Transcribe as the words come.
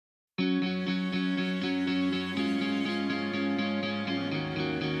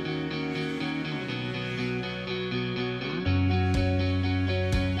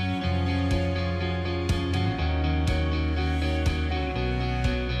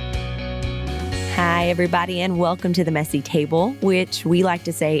Hi, everybody, and welcome to The Messy Table, which we like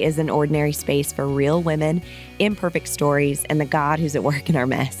to say is an ordinary space for real women, imperfect stories, and the God who's at work in our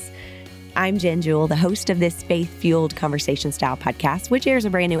mess. I'm Jen Jewell, the host of this faith-fueled conversation-style podcast, which airs a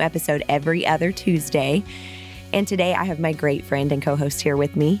brand new episode every other Tuesday. And today I have my great friend and co-host here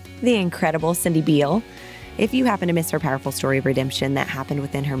with me, the incredible Cindy Beal. If you happen to miss her powerful story of redemption that happened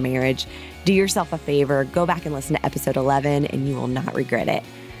within her marriage, do yourself a favor, go back and listen to episode 11, and you will not regret it.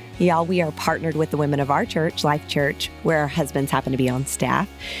 Y'all, we are partnered with the women of our church, Life Church, where our husbands happen to be on staff,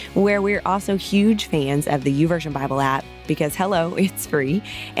 where we're also huge fans of the YouVersion Bible app because, hello, it's free,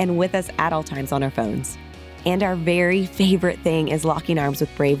 and with us at all times on our phones. And our very favorite thing is locking arms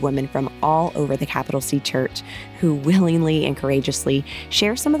with brave women from all over the Capital C Church who willingly and courageously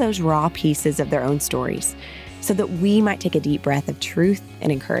share some of those raw pieces of their own stories so that we might take a deep breath of truth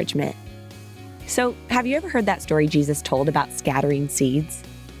and encouragement. So, have you ever heard that story Jesus told about scattering seeds?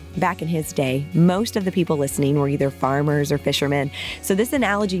 Back in his day, most of the people listening were either farmers or fishermen, so this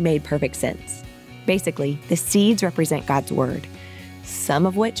analogy made perfect sense. Basically, the seeds represent God's word, some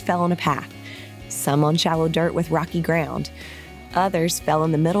of which fell on a path, some on shallow dirt with rocky ground. Others fell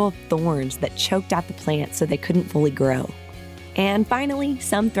in the middle of thorns that choked out the plants so they couldn't fully grow. And finally,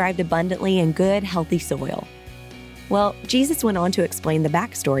 some thrived abundantly in good, healthy soil. Well, Jesus went on to explain the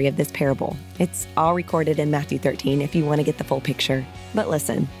backstory of this parable. It's all recorded in Matthew 13 if you want to get the full picture. But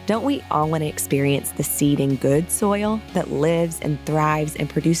listen, don't we all want to experience the seed in good soil that lives and thrives and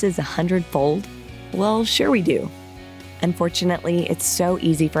produces 100-fold? Well, sure we do. Unfortunately, it's so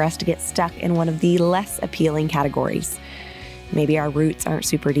easy for us to get stuck in one of the less appealing categories. Maybe our roots aren't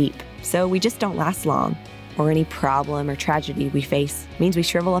super deep, so we just don't last long, or any problem or tragedy we face means we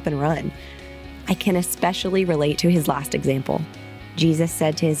shrivel up and run. I can especially relate to his last example. Jesus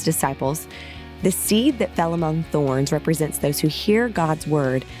said to his disciples, "The seed that fell among thorns represents those who hear God's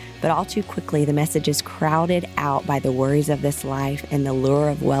word, but all too quickly the message is crowded out by the worries of this life and the lure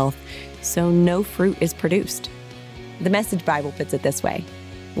of wealth, so no fruit is produced." The Message Bible puts it this way: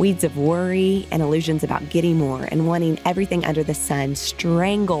 weeds of worry and illusions about getting more and wanting everything under the sun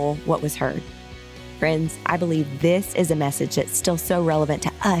strangle what was heard. Friends, I believe this is a message that's still so relevant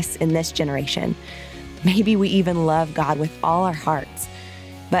to us in this generation. Maybe we even love God with all our hearts,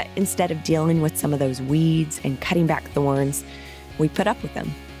 but instead of dealing with some of those weeds and cutting back thorns, we put up with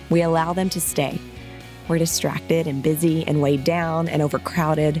them. We allow them to stay. We're distracted and busy and weighed down and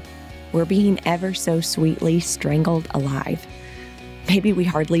overcrowded. We're being ever so sweetly strangled alive. Maybe we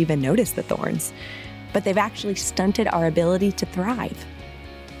hardly even notice the thorns, but they've actually stunted our ability to thrive.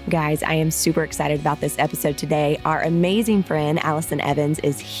 Guys, I am super excited about this episode today. Our amazing friend, Allyson Evans,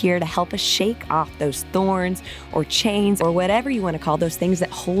 is here to help us shake off those thorns or chains or whatever you want to call those things that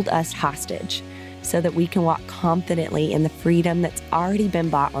hold us hostage so that we can walk confidently in the freedom that's already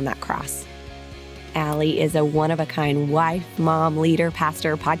been bought on that cross. Allie is a one-of-a-kind wife, mom, leader,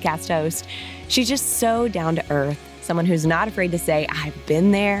 pastor, podcast host. She's just so down to earth, someone who's not afraid to say, "I've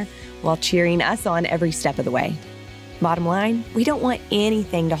been there," while cheering us on every step of the way. Bottom line, we don't want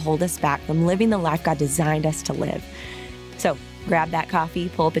anything to hold us back from living the life God designed us to live. So grab that coffee,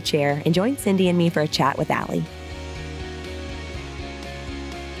 pull up a chair, and join Cindy and me for a chat with Allie.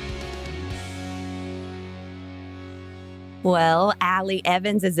 Well, Allie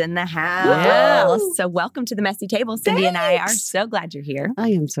Evans is in the house. Woo! So welcome to The Messy Table. Cindy and I are so glad you're here. I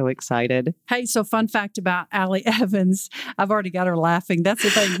am so excited. Hey, so fun fact about Allie Evans. I've already got her laughing. That's the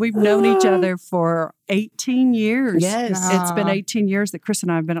thing. We've known each other for 18 years. Yes. It's been 18 years that Chris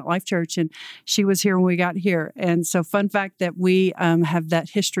and I have been at Life Church, and she was here when we got here. And so fun fact that we have that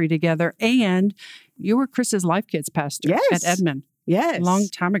history together. And you were Chris's Life Kids pastor at Edmond. Yes. A long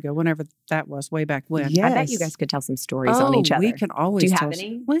time ago, whenever that was, way back when. Yes. I bet you guys could tell some stories on each other. We can always Do you tell. have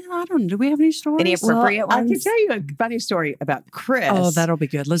any? Well, I don't know. Do we have any stories? Any appropriate I can ones? tell you a funny story about Chris. Oh, that'll be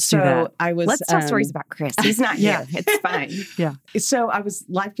good. Let's do that. Let's tell stories about Chris. He's not here. It's fine. Yeah. So I was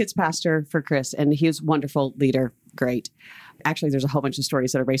Life Kids pastor for Chris, and he was a wonderful leader. Great. Actually, there's a whole bunch of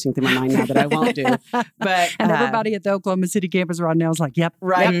stories that are racing through my mind now that I won't do. But And everybody at the Oklahoma City campus right now is like, yep.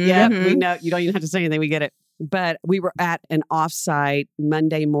 right, Yep. we know. You don't even have to say anything. We get it. But we were at an offsite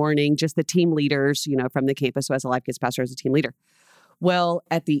Monday morning, just the team leaders, from the campus. So as a Life Kids pastor, as a team leader. Well,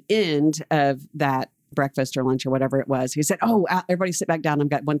 at the end of that breakfast or lunch or whatever it was, he said, "Oh, everybody sit back down. I've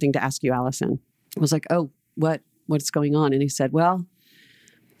got one thing to ask you, Allyson." I was like, "Oh, what's going on?" And he said, "Well,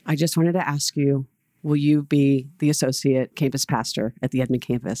 I just wanted to ask you, will you be the associate campus pastor at the Edmond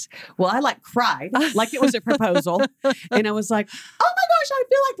campus? Well, I cried like it was a proposal. And I was like, oh my gosh, I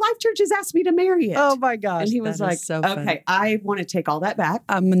feel like Life Church has asked me to marry it. Oh my gosh. And he was like, so okay, funny. I want to take all that back.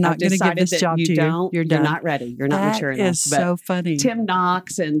 I'm not going to give this job to you. You're not ready. You're not mature enough. That is so funny. Tim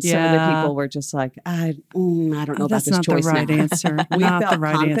Knox and some of the people were just like, I don't know about that's this not choice the right now. answer. We not felt the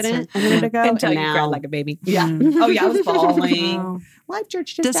right confident answer. a minute ago. Until and you now, cried like a baby. Yeah. Oh yeah, I was bawling. Oh. Life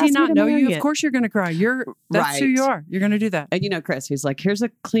Church just Does asked he not me to know marry you? it. Of course you're going to cry. That's who Right. you are. You're going to do that. And Chris, he's like, here's a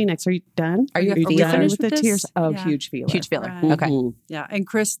Kleenex. Are you done? Are you we done finished with the with this? tears? Oh, Yeah. huge feeler. Huge feeler. Right. Okay. Mhm. Yeah. And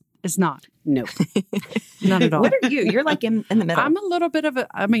Chris is not. Nope. Not at all. What are you? You're like in the middle. I'm a little bit of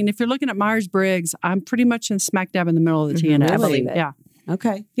if you're looking at Myers-Briggs, I'm pretty much in smack dab in the middle of the TNF. I believe it. Yeah.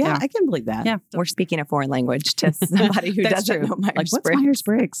 Okay. Yeah, Yeah. I can believe that. Yeah. We're speaking a foreign language to somebody who That's doesn't true. know Myers-Briggs. What's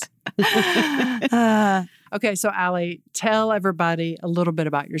Myers-Briggs? Okay. So Allie, tell everybody a little bit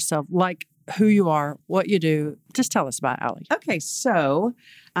about yourself, like who you are, what you do. Just tell us about Allie. Okay, so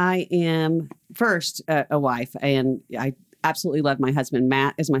I am first a wife, and I absolutely love my husband.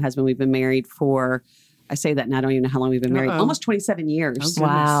 Matt is my husband. We've been married for, I say that and I don't even know how long we've been married. Almost 27 years. Oh, goodness.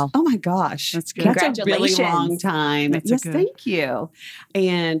 Wow. Oh my gosh. That's good. That's a really Congratulations. long time. That's yes, good. thank you.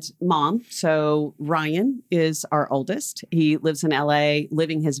 And mom. So Ryan is our oldest. He lives in LA,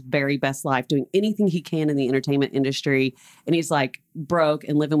 living his very best life, doing anything he can in the entertainment industry. And he's like broke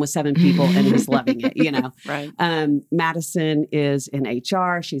and living with 7 people and he's loving it, Right. Madison is in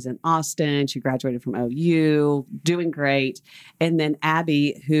HR. She's in Austin. She graduated from OU, doing great. And then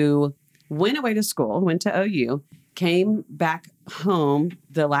Abby, who went away to school, went to OU, came back home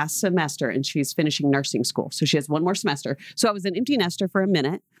the last semester, and she's finishing nursing school. So she has one more semester. So I was an empty nester for a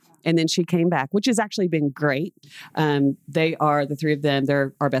minute, and then she came back, which has actually been great. They are, the 3 of them,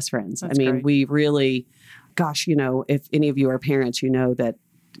 they're our best friends. That's great. We really, gosh, if any of you are parents, you know that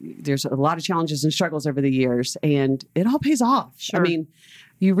there's a lot of challenges and struggles over the years, and it all pays off. Sure. I mean,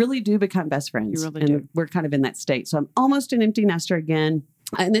 you really do become best friends. You really and do. we're kind of in that state. So I'm almost an empty nester again.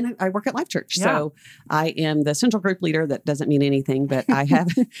 And then I work at Life Church. Yeah. So I am the central group leader. That doesn't mean anything, but I have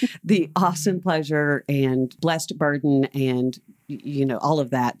the awesome pleasure and blessed burden and, all of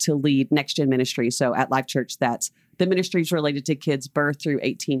that to lead Next Gen Ministry. So at Life Church, that's the ministries related to kids birth through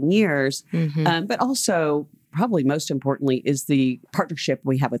 18 years. Mhm. But also, probably most importantly, is the partnership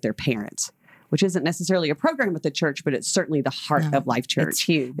we have with their parents, which isn't necessarily a program with the church, but it's certainly the heart No, of Life It's Church,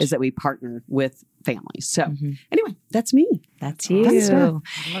 huge. is that we partner with families. So Mhm. anyway, that's me. That's Awesome. you.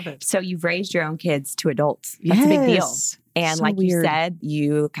 I love it. So you've raised your own kids to adults. That's a big deal. Yes. And So like you weird. said,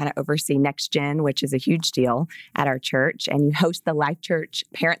 you kind of oversee Next Gen, which is a huge deal at our church. And you host the Life Church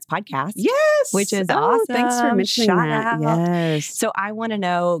Parents Podcast. Yes. Which is Oh, thanks for awesome. mentioning Shout that. out. Yes. So I want to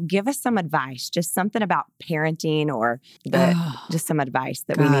know, give us some advice, just something about parenting or just some advice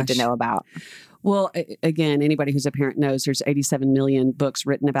that we need to Gosh. know about. Well, again, anybody who's a parent knows there's 87 million books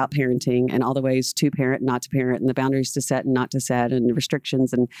written about parenting and all the ways to parent, not to parent, and the boundaries to set and not to set, and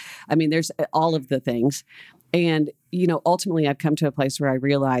restrictions. And I mean, there's all of the things. And, ultimately, I've come to a place where I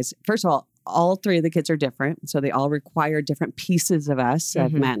realize, first of all 3 of the kids are different. So they all require different pieces of us,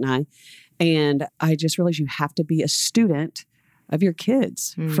 of Mhm. Matt and I. And I just realized you have to be a student of your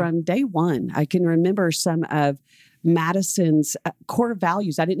kids from day one. I can remember some of Madison's core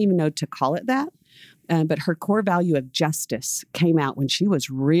values. I didn't even know to call it that. But her core value of justice came out when she was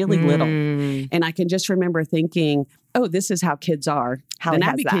really little. And I can just remember thinking, oh, this is how kids are. Hallie Then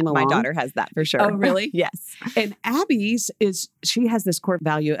has Abby that. came My along. daughter has that for sure. Oh, really? Yes. And Abby's she has this core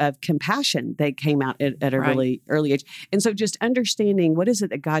value of compassion. They came out at a Right. really early age. And so just understanding what is it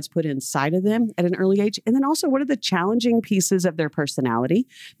that God's put inside of them at an early age. And then also what are the challenging pieces of their personality?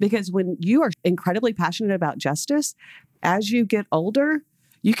 Because when you are incredibly passionate about justice, as you get older,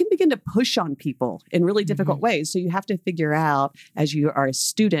 you can begin to push on people in really difficult ways. So you have to figure out, as you are a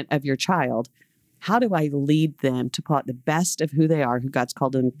student of your child, how do I lead them to pull out the best of who they are, who God's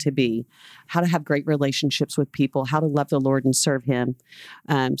called them to be, how to have great relationships with people, how to love the Lord and serve Him.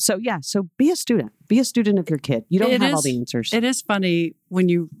 So be a student. Be a student of your kid. You don't have all the answers. It is funny when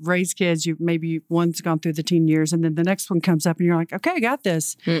you raise kids, maybe one's gone through the teen years and then the next one comes up and you're like, okay, I got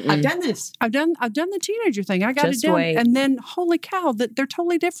this. I've done this. I've done the teenager thing. I got Just it down. wait. And then holy cow, that they're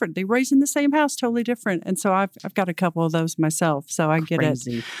totally different. They raised in the same house, totally different. And so I've got a couple of those myself. So I get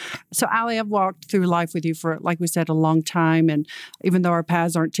Crazy. it. So Allie, I've walked through life with you for, like we said, a long time. And even though our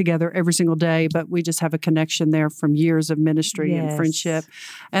paths aren't together every single day, but we just have a connection there from years of ministry and Yes. friendship.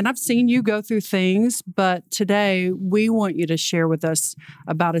 And I've seen you go through things, but today we want you to share with us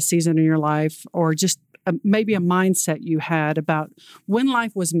about a season in your life or just maybe a mindset you had about when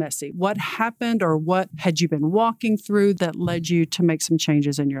life was messy. What happened or what had you been walking through that led you to make some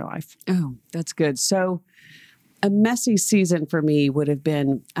changes in your life? Oh, that's good. So a messy season for me would have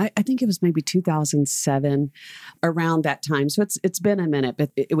been, I think it was maybe 2007, around that time. So it's been a minute,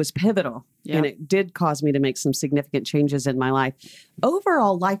 but it was pivotal. Yeah. And it did cause me to make some significant changes in my life.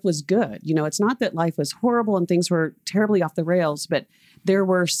 Overall, life was good. It's not that life was horrible and things were terribly off the rails, but there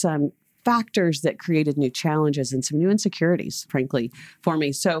were some factors that created new challenges and some new insecurities, frankly, for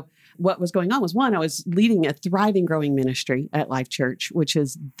me. So what was going on was, one, I was leading a thriving, growing ministry at Life Church, which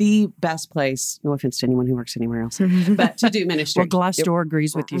is the best place, no offense to anyone who works anywhere else, but to do ministry. Well, Glassdoor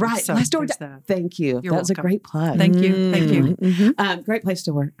agrees with you. Right. So Glassdoor. Thank you. You're that was welcome. a great plug. Thank you. Thank you. Great place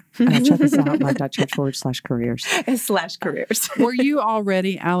to work. Check us out, life.church/careers. /careers. Were you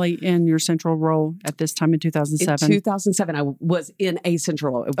already, Allie, in your central role at this time in 2007? In 2007, I was in a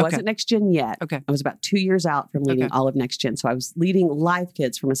central role. It wasn't Next Gen yet. Okay. I was about 2 years out from leading all of Next Gen. So I was leading Live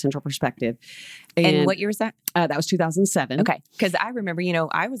Kids from a central perspective. And what year was that? That was 2007. Okay. Because I remember,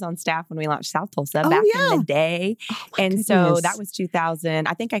 I was on staff when we launched South Tulsa Oh, back yeah. in the day. And so that was 2000.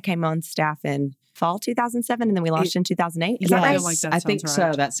 I think I came on staff in fall 2007 and then we launched in 2008. Is that right? Like I think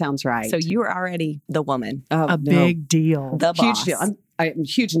so. That sounds right. So you were already the woman. Big deal. The Huge boss. deal. I'm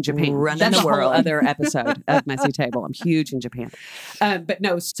huge in Japan. Running That's the a whole world. other episode of Messy Table. I'm huge in Japan. But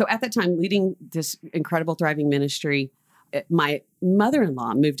no, so at that time, leading this incredible, thriving ministry, my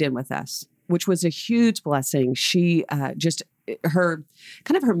mother-in-law moved in with us, which was a huge blessing. She her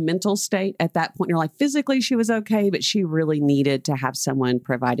mental state at that point in her life, physically she was okay, but she really needed to have someone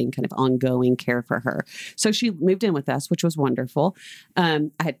providing kind of ongoing care for her. So she moved in with us, which was wonderful. I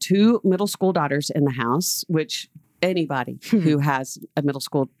had 2 middle school daughters in the house, which anybody who has a middle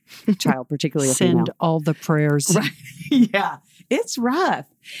school child, particularly a female. Send all the prayers. Right. Yeah. It's rough.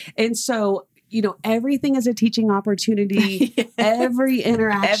 And so, everything is a teaching opportunity. Every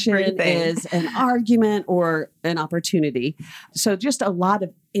interaction is an argument or an opportunity. So just a lot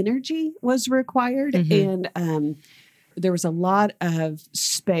of energy was required. And there was a lot of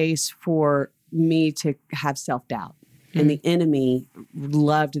space for me to have self-doubt. And the enemy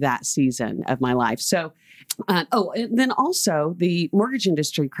loved that season of my life. So, and then also the mortgage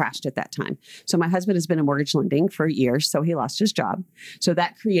industry crashed at that time. So my husband has been in mortgage lending for years, so he lost his job. So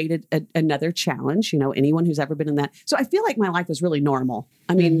that created another challenge, anyone who's ever been in that. So I feel like my life was really normal.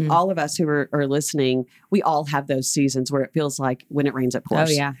 I mean, all of us who are listening, we all have those seasons where it feels like when it rains, it pours.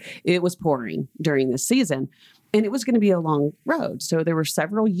 Oh, yeah. It was pouring during this season. And it was going to be a long road. So there were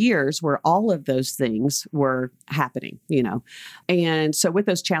several years where all of those things were happening, And so with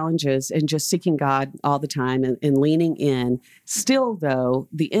those challenges and just seeking God all the time and leaning in, still though,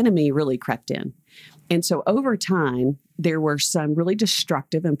 the enemy really crept in. And so over time, there were some really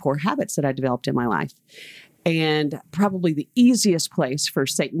destructive and poor habits that I developed in my life. And probably the easiest place for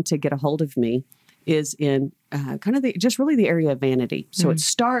Satan to get a hold of me is in the area of vanity. So it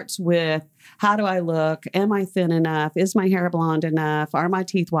starts with, how do I look? Am I thin enough? Is my hair blonde enough? Are my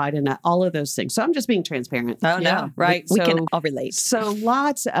teeth white enough? All of those things. So I'm just being transparent. Oh, no. Right. We can all relate. So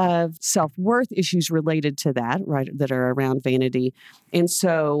lots of self-worth issues related to that, right, that are around vanity. And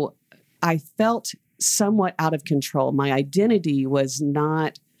so I felt somewhat out of control. My identity was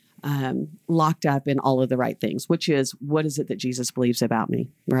not locked up in all of the right things, which is, what is it that Jesus believes about me,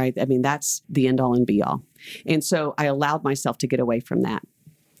 right? I mean, that's the end all and be all. And so I allowed myself to get away from that.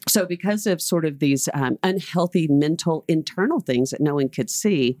 So because of sort of these unhealthy mental internal things that no one could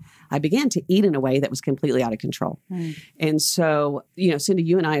see, I began to eat in a way that was completely out of control. And so, Cindy,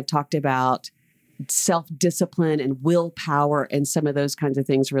 you and I have talked about self-discipline and willpower and some of those kinds of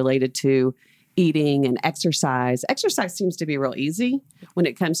things related to eating and exercise. Exercise seems to be real easy when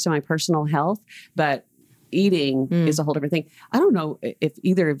it comes to my personal health, but eating is a whole different thing. I don't know if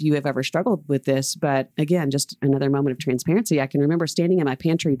either of you have ever struggled with this, but again, just another moment of transparency. I can remember standing at my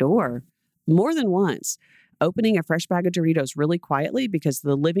pantry door more than once, opening a fresh bag of Doritos really quietly because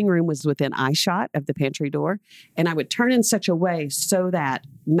the living room was within eyeshot of the pantry door. And I would turn in such a way so that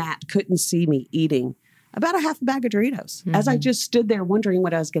Matt couldn't see me eating about a half a bag of Doritos as I just stood there wondering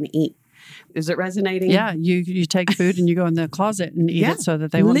what I was going to eat. Is it resonating? Yeah, you take food and you go in the closet and eat it so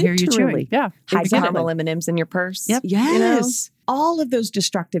that they won't hear you chewing. Yeah, hide caramel M&Ms in your purse. Yep. Yes. All of those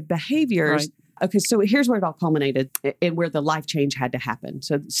destructive behaviors. Right. Okay, so here's where it all culminated and where the life change had to happen.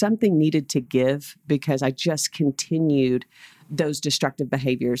 So something needed to give because I just continued those destructive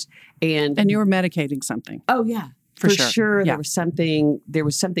behaviors. And you were medicating something. Oh, yeah. For sure. Yeah. There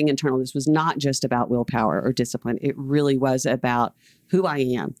was something internal. This was not just about willpower or discipline. It really was about who I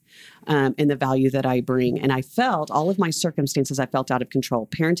am and the value that I bring. And I felt all of my circumstances, I felt out of control.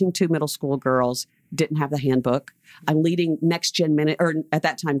 Parenting 2 middle school girls, didn't have the handbook. I'm leading next gen or at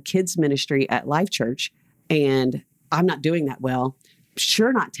that time, kids ministry at Life Church. And I'm not doing that well.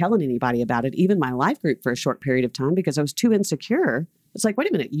 Sure, not telling anybody about it, even my life group for a short period of time because I was too insecure. It's like, wait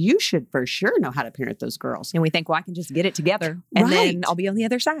a minute, you should for sure know how to parent those girls. And we think, well, I can just get it together and then I'll be on the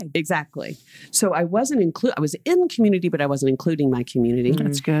other side. Exactly. So I wasn't I was in community, but I wasn't including my community.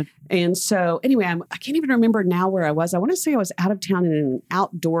 That's good. And so anyway, I can't even remember now where I was. I want to say I was out of town in an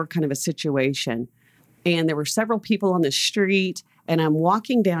outdoor kind of a situation. And there were several people on the street and I'm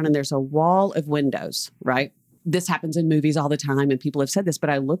walking down and there's a wall of windows, right? This happens in movies all the time and people have said this, but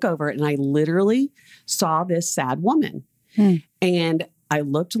I look over it and I literally saw this sad woman. And I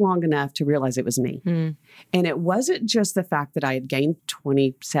looked long enough to realize it was me. And it wasn't just the fact that I had gained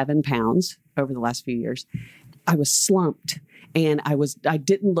 27 pounds over the last few years. I was slumped and I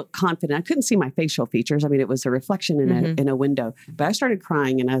didn't look confident. I couldn't see my facial features. I mean, it was a reflection in a window, but I started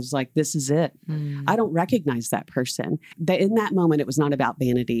crying and I was like, this is it. I don't recognize that person. In that moment, it was not about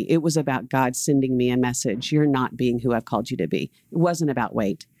vanity. It was about God sending me a message. You're not being who I've called you to be. It wasn't about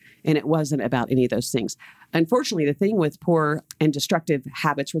weight. And it wasn't about any of those things. Unfortunately, the thing with poor and destructive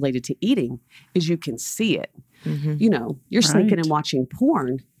habits related to eating is you can see it. You know, you're sneaking and watching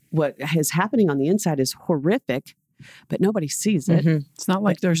porn. What is happening on the inside is horrific, but nobody sees it. It's not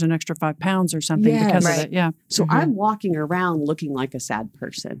like there's an extra 5 pounds or something because of it. Yeah. So I'm walking around looking like a sad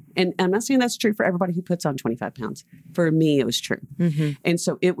person. And I'm not saying that's true for everybody who puts on 25 pounds. For me, it was true. And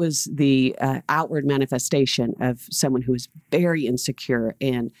so it was the outward manifestation of someone who was very insecure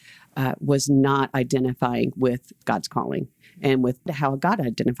and was not identifying with God's calling and with how God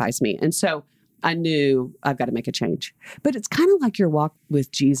identifies me. And so I knew I've got to make a change. But it's kind of like your walk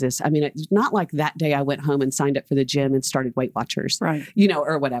with Jesus. I mean, it's not like that day I went home and signed up for the gym and started Weight Watchers, you know,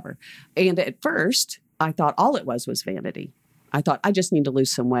 or whatever. And at first, I thought all it was vanity. I thought, I just need to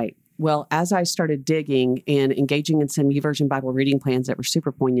lose some weight. Well, as I started digging and engaging in some YouVersion Bible reading plans that were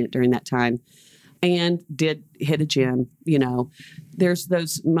super poignant during that time, and did hit a gym, you know, there's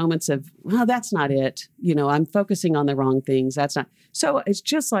those moments of, well, that's not it. You know, I'm focusing on the wrong things. That's not. So it's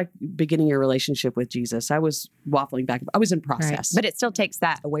just like beginning your relationship with Jesus. I was waffling back. I was in process. Right. But it still takes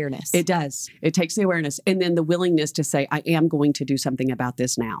that awareness. It does. It takes the awareness. And then the willingness to say, I am going to do something about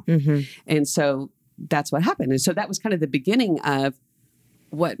this now. And so that's what happened. And so that was kind of the beginning of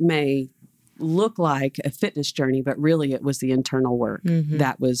what may look like a fitness journey, but really it was the internal work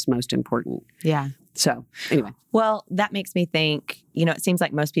that was most important. Yeah. So anyway. Well, that makes me think, you know, it seems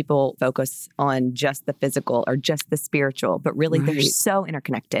like most people focus on just the physical or just the spiritual, but really they're so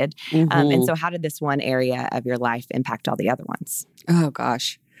interconnected. And so how did this one area of your life impact all the other ones? Oh,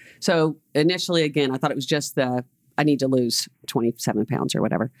 gosh. So initially, again, I thought it was just I need to lose 27 pounds or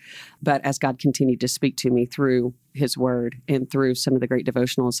whatever. But as God continued to speak to me through his word and through some of the great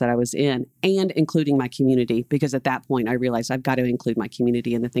devotionals that I was in and including my community, because at that point I realized I've got to include my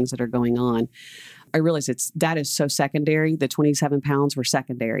community in the things that are going on. I realized that is so secondary. The 27 pounds were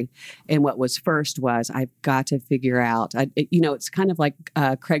secondary. And what was first was I've got to figure out, it's kind of like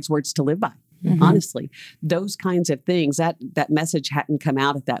Craig's words to live by. Honestly, those kinds of things, that message hadn't come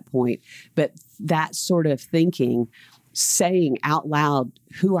out at that point, but that sort of thinking, saying out loud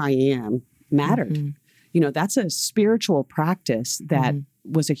who I am mattered. You know, that's a spiritual practice that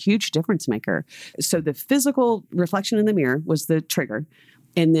was a huge difference maker. So the physical reflection in the mirror was the trigger.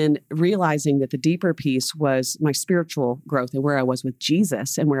 And then realizing that the deeper piece was my spiritual growth and where I was with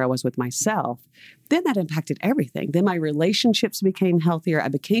Jesus and where I was with myself, then that impacted everything. Then my relationships became healthier. I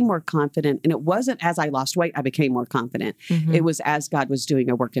became more confident. And it wasn't as I lost weight, I became more confident. It was as God was doing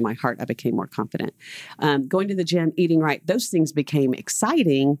a work in my heart, I became more confident. Going to the gym, eating right, those things became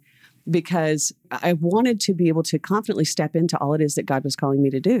exciting because I wanted to be able to confidently step into all it is that God was calling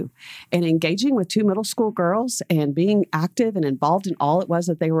me to do. And engaging with 2 middle school girls and being active and involved in all it was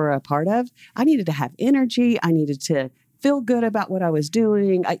that they were a part of, I needed to have energy. I needed to feel good about what I was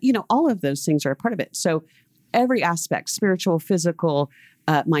doing. All of those things are a part of it. So every aspect, spiritual, physical,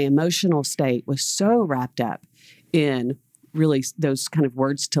 my emotional state was so wrapped up in really those kind of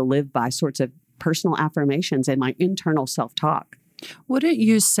words to live by, sorts of personal affirmations and my internal self-talk. Wouldn't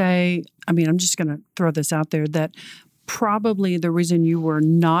you say, I mean, I'm just going to throw this out there, that probably the reason you were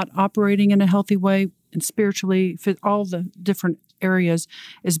not operating in a healthy way and spiritually, all the different areas,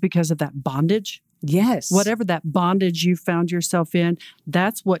 is because of that bondage? Yes. Whatever that bondage you found yourself in,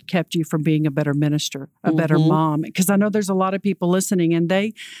 that's what kept you from being a better minister, a better mom. Because I know there's a lot of people listening and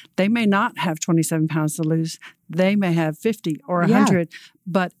they may not have 27 pounds to lose. They may have 50 or 100,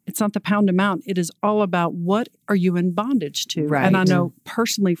 but it's not the pound amount. It is all about what are you in bondage to? Right. And I know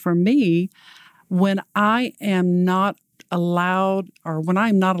personally for me, when I am not allowed or when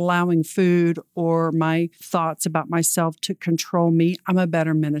I'm not allowing food or my thoughts about myself to control me, I'm a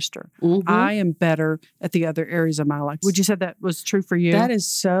better minister. I am better at the other areas of my life. Would you say that was true for you? That is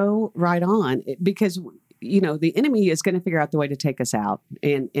so right on, because the enemy is going to figure out the way to take us out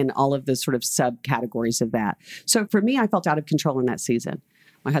in all of the sort of subcategories of that. So for me, I felt out of control in that season.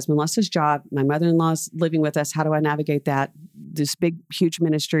 My husband lost his job. My mother-in-law's living with us. How do I navigate that? This big, huge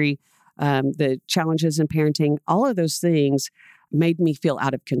ministry, the challenges in parenting, all of those things made me feel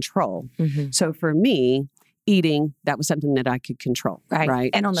out of control. So for me, eating, that was something that I could control. Right.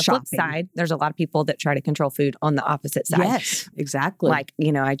 And on the flip side, there's a lot of people that try to control food on the opposite side. Yes, exactly. Like,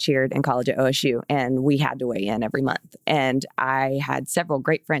 I cheered in college at OSU and we had to weigh in every month. And I had several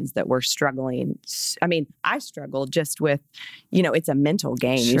great friends that were struggling. I mean, I struggled just with, it's a mental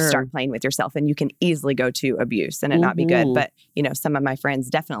game. You start playing with yourself and you can easily go to abuse and it not be good. But, some of my friends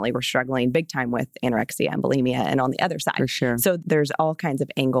definitely were struggling big time with anorexia and bulimia and on the other side. For sure. So there's all kinds of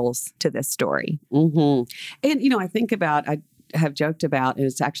angles to this story. And, I think about, I have joked about, and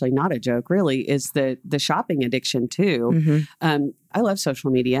it's actually not a joke really, is the shopping addiction too. I love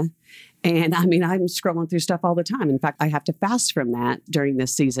social media. And I mean, I'm scrolling through stuff all the time. In fact, I have to fast from that during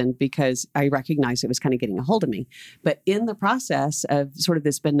this season because I recognized it was kind of getting a hold of me. But in the process of sort of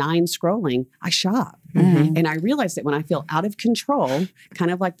this benign scrolling, I shop. And I realized that when I feel out of control, kind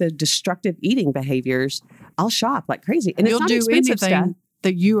of like the destructive eating behaviors, I'll shop like crazy. And you'll it's not do expensive anything stuff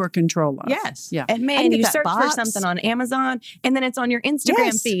that you are control of. Yes. Yeah. And man, you that search box. for something on Amazon and then it's on your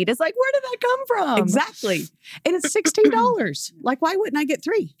Instagram feed. It's like, where did that come from? Exactly. And it's $16. Like, why wouldn't I get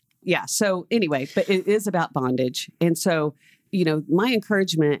 3? Yeah. So anyway, but it is about bondage. And so, my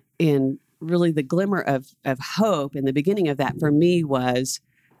encouragement and really the glimmer of hope in the beginning of that for me was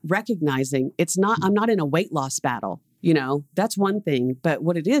recognizing I'm not in a weight loss battle. That's one thing. But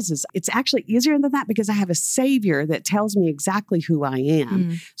what it is it's actually easier than that because I have a savior that tells me exactly who I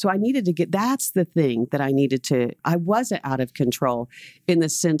am. So I needed to that's the thing that I wasn't out of control in the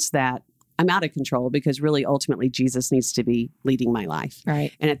sense that I'm out of control because really ultimately Jesus needs to be leading my life.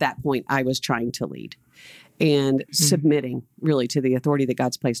 Right. And at that point I was trying to lead. And submitting really to the authority that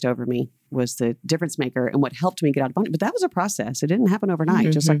God's placed over me was the difference maker and what helped me get out of bondage. But that was a process. It didn't happen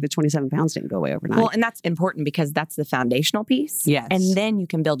overnight, just like the 27 pounds didn't go away overnight. Well, and that's important because that's the foundational piece. Yes. And then you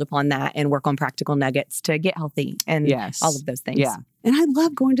can build upon that and work on practical nuggets to get healthy and all of those things. Yeah. And I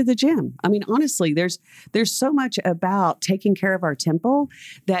love going to the gym. I mean, honestly, there's so much about taking care of our temple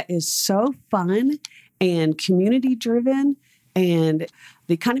that is so fun and community driven. And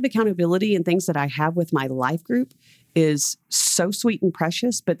the kind of accountability and things that I have with my life group is so sweet and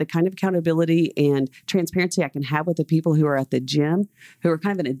precious, but the kind of accountability and transparency I can have with the people who are at the gym, who are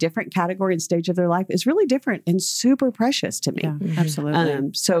kind of in a different category and stage of their life is really different and super precious to me. Yeah,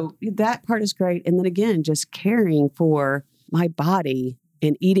 absolutely. So that part is great. And then again, just caring for my body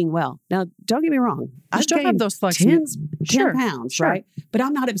and eating well. Now, don't get me wrong. I still have those 10 pounds, right? But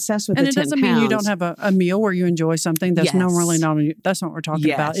I'm not obsessed with and the 10 pounds. And it doesn't mean you don't have a meal where you enjoy something that's normally not on you. That's not what we're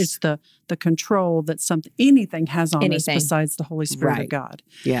talking about. It's the control that anything has on us besides the Holy Spirit of God.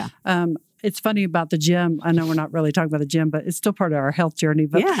 Yeah. It's funny about the gym. I know we're not really talking about the gym, but it's still part of our health journey.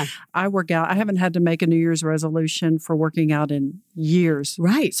 But I work out. I haven't had to make a New Year's resolution for working out in years.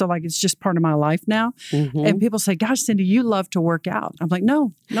 Right. So like, it's just part of my life now. And people say, gosh, Cindy, you love to work out. I'm like,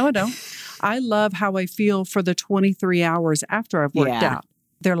 no, I don't. I love how I feel for the 23 hours after I've worked out.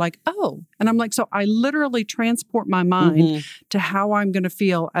 They're like, oh. And I'm like, so I literally transport my mind to how I'm going to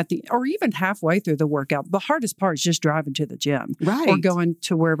feel or even halfway through the workout. The hardest part is just driving to the gym or going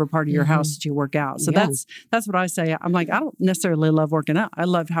to wherever part of your house that you work out. So that's what I say. I'm like, I don't necessarily love working out. I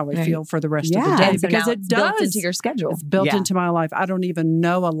love how I feel for the rest of the day because it does. Built into your schedule. It's built into my life. I don't even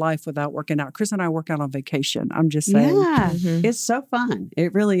know a life without working out. Chris and I work out on vacation. I'm just saying. Yeah, it's so fun.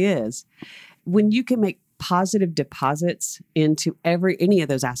 It really is. When you can make positive deposits into any of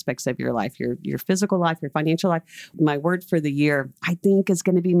those aspects of your life, your physical life, your financial life. My word for the year, I think, is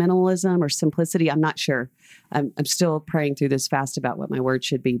going to be minimalism or simplicity. I'm not sure. I'm still praying through this fast about what my word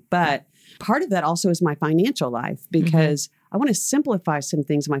should be. But part of that also is my financial life because I want to simplify some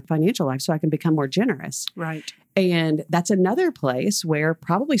things in my financial life so I can become more generous. Right. And that's another place where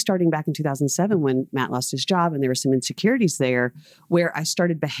probably starting back in 2007 when Matt lost his job and there were some insecurities there where I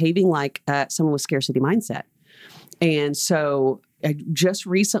started behaving like someone with scarcity mindset. And so I just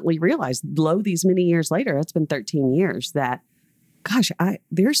recently realized, these many years later, it's been 13 years, that gosh,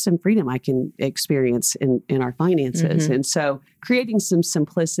 there's some freedom I can experience in our finances. And so creating some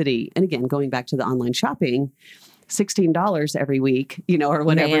simplicity, and again, going back to the online shopping, $16 every week, or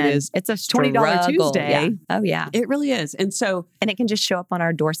whatever it is. It's a $20 Tuesday. Yeah. Oh, yeah. It really is. And it can just show up on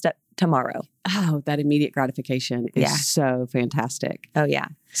our doorstep tomorrow. Oh, that immediate gratification is so fantastic. Oh, yeah.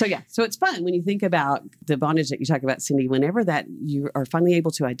 So it's fun when you think about the bondage that you talk about, Cindy, whenever that you are finally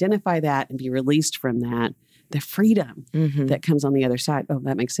able to identify that and be released from that, the freedom that comes on the other side. Oh,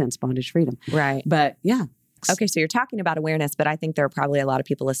 that makes sense. Bondage freedom. Right. But yeah. Okay, so you're talking about awareness, but I think there are probably a lot of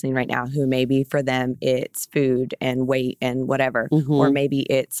people listening right now who maybe for them it's food and weight and whatever, or maybe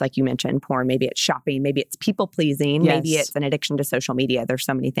it's, like you mentioned, porn, maybe it's shopping, maybe it's people pleasing, maybe it's an addiction to social media. There's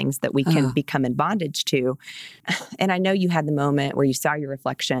so many things that we can become in bondage to. And I know you had the moment where you saw your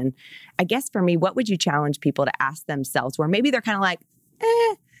reflection. I guess for me, what would you challenge people to ask themselves where maybe they're kind of like,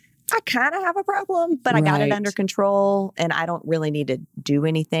 I kind of have a problem, but I got it under control and I don't really need to do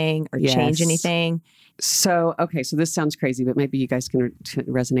anything or change anything. So this sounds crazy, but maybe you guys can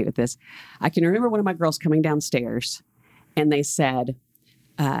resonate with this. I can remember one of my girls coming downstairs and they said,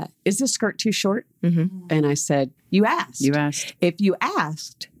 is this skirt too short? And I said, you asked. If you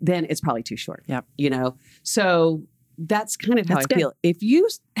asked, then it's probably too short. Yep. So that's kind of how I feel. If you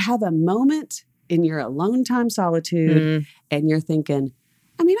have a moment in your alone time solitude and you're thinking,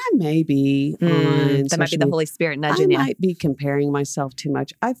 I may be on that might be the Holy Spirit nudging you. I might be comparing myself too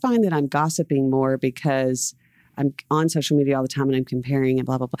much. I find that I'm gossiping more because I'm on social media all the time and I'm comparing and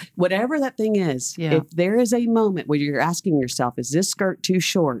blah, blah, blah. Whatever that thing is, if there is a moment where you're asking yourself, is this skirt too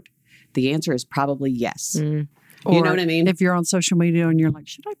short? The answer is probably yes. Or you know what I mean? If you're on social media and you're like,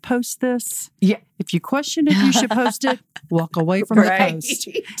 should I post this? Yeah. If you question if you should post it, walk away from the post.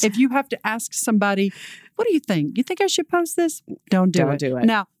 If you have to ask somebody, what do you think? You think I should post this? Don't do it.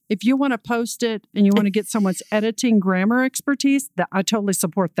 Now, if you want to post it and you want to get someone's editing grammar expertise, that I totally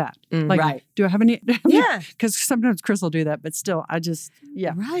support that. Do I have any? Because sometimes Chris will do that, but still,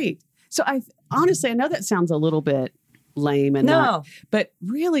 Right. So I know that sounds a little bit lame and but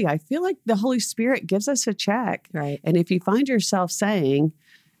really I feel like the Holy Spirit gives us a check. Right. And if you find yourself saying,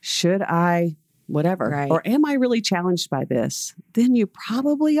 should I whatever, or am I really challenged by this? Then you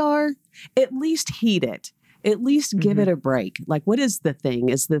probably are. At least heed it. At least give it a break. Like, what is the thing?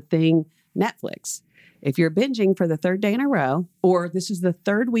 Is the thing Netflix? If you're binging for the third day in a row, or this is the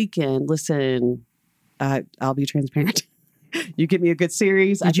third weekend, listen, I'll be transparent. You give me a good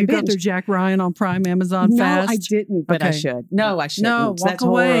series. Did you go through Jack Ryan on Prime, Amazon Fast? No, I didn't, but I should. No, I shouldn't. No, walk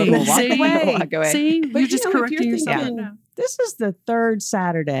away. Walk away. See, but you're just correcting yourself. This is the third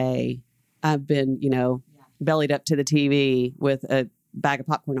Saturday I've been, bellied up to the TV with a bag of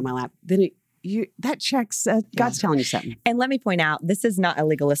popcorn on my lap. Then that checks, God's telling you something. And let me point out, this is not a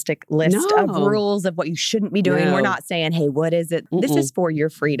legalistic list of rules of what you shouldn't be doing. We're not saying, hey, what is it? This is for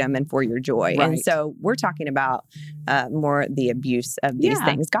your freedom and for your joy. And so we're talking about more the abuse of these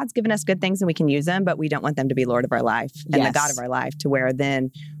things. God's given us good things and we can use them, but we don't want them to be Lord of our life and the God of our life, to where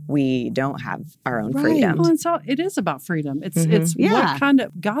then we don't have our own freedom. Well, and so it is about freedom. It's what kind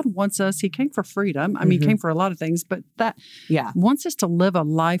of, God wants us, He came for freedom. I mean, He came for a lot of things, but that wants us to live a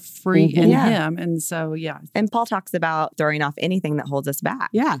life free in Him. And so, And Paul talks about throwing off anything that holds us back.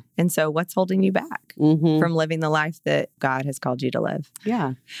 Yeah. And so what's holding you back from living the life that God has called you to live?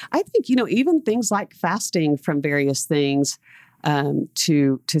 Yeah. I think, even things like fasting from various things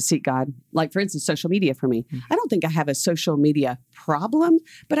to seek God. Like, for instance, social media for me. I don't think I have a social media problem,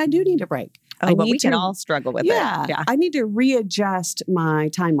 but I do need a break. But we can all struggle with it. Yeah. I need to readjust my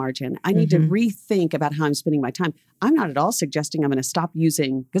time margin. I need to rethink about how I'm spending my time. I'm not at all suggesting I'm going to stop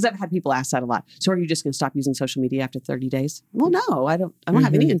using, because I've had people ask that a lot. So are you just going to stop using social media after 30 days? Well, no, I don't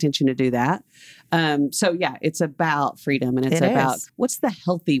have any intention to do that. It's about freedom, and it's about what's the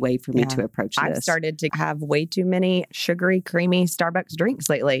healthy way for me to approach this. I've started to have way too many sugary, creamy Starbucks drinks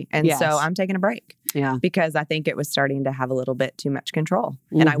lately. And so I'm taking a break. Yeah. Because I think it was starting to have a little bit too much control.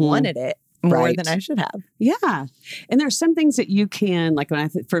 And I wanted it more than I should have. Yeah. And there's some things that you can, like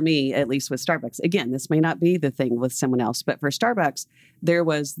for me, at least with Starbucks, again, this may not be the thing with someone else, but for Starbucks, there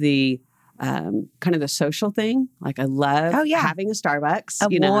was the kind of the social thing. Like, I love having a Starbucks.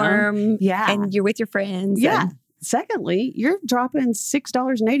 Warm. Yeah. And you're with your friends. Yeah. Secondly, you're dropping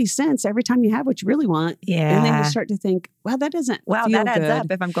 $6.80 every time you have what you really want. Yeah. And then you start to think, well, that doesn't feel that adds good.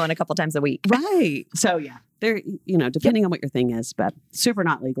 up if I'm going a couple times a week. Right. So, there, depending on what your thing is, but super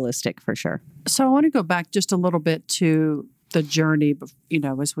not legalistic for sure. So I want to go back just a little bit to the journey,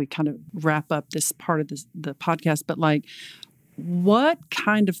 as we kind of wrap up this part of the podcast, but like, what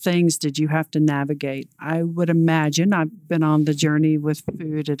kind of things did you have to navigate? I would imagine I've been on the journey with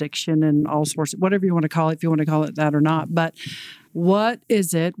food addiction and all sorts of, whatever you want to call it, if you want to call it that or not. But What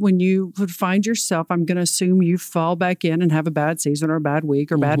is it when you would find yourself, I'm going to assume you fall back in and have a bad season or a bad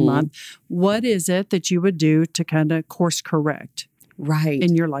week or bad month. What is it that you would do to kind of course correct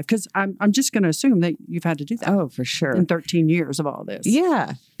in your life? Because I'm just going to assume that you've had to do that. Oh, for sure. In 13 years of all this.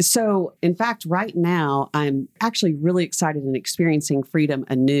 Yeah. So in fact, right now, I'm actually really excited and experiencing freedom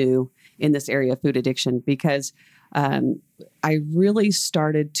anew in this area of food addiction because I really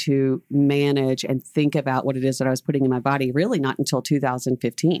started to manage and think about what it is that I was putting in my body really not until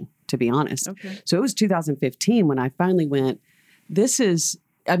 2015, to be honest. Okay. So it was 2015 when I finally went, I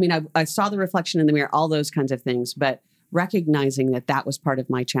saw the reflection in the mirror, all those kinds of things, but recognizing that was part of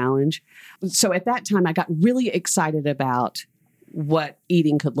my challenge. So at that time, I got really excited about what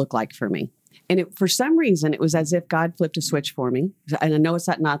eating could look like for me. And for some reason, it was as if God flipped a switch for me. And I know it's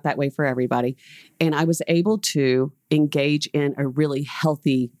not that way for everybody. And I was able to engage in a really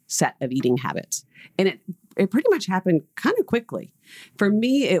healthy set of eating habits. And it pretty much happened kind of quickly. For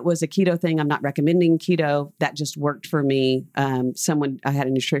me, it was a keto thing. I'm not recommending keto. That just worked for me. I had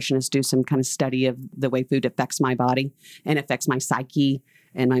a nutritionist do some kind of study of the way food affects my body and affects my psyche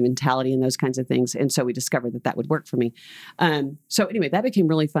and my mentality and those kinds of things. And so we discovered that would work for me. So anyway, that became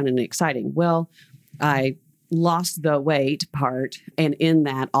really fun and exciting. Well, I lost the weight part, and in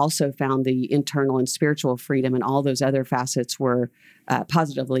that also found the internal and spiritual freedom, and all those other facets were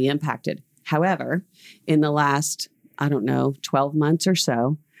positively impacted. However, in the last, 12 months or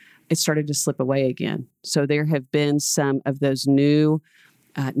so, it started to slip away again. So there have been some of those new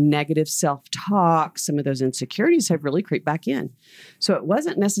negative self-talk, some of those insecurities have really creeped back in. So it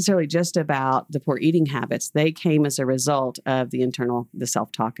wasn't necessarily just about the poor eating habits. They came as a result of the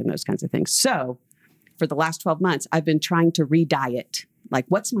self-talk and those kinds of things. So for the last 12 months, I've been trying to re-diet. Like,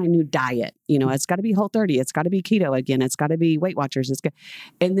 what's my new diet? It's got to be Whole30. It's got to be keto again. It's got to be Weight Watchers.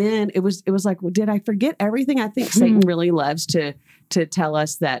 And then it was like, well, did I forget everything? I think Satan really loves to tell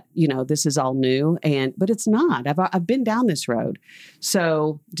us that, this is all new, but it's not. I've been down this road.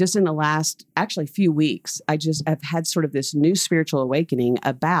 So just in the last actually few weeks, I've had sort of this new spiritual awakening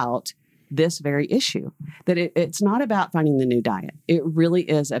about this very issue, that it's not about finding the new diet. It really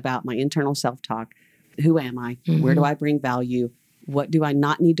is about my internal self-talk. Who am I? Where do I bring value? What do I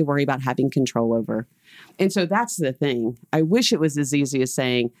not need to worry about having control over? And so that's the thing. I wish it was as easy as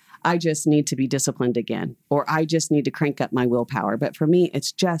saying, I just need to be disciplined again, or I just need to crank up my willpower. But for me,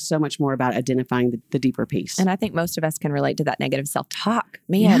 it's just so much more about identifying the deeper piece. And I think most of us can relate to that negative self-talk.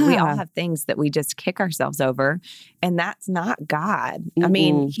 Man, we all have things that we just kick ourselves over, and that's not God. I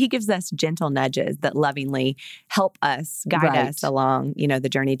mean, He gives us gentle nudges that lovingly help us, guide us along, the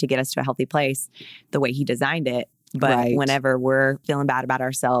journey to get us to a healthy place the way He designed it. But whenever we're feeling bad about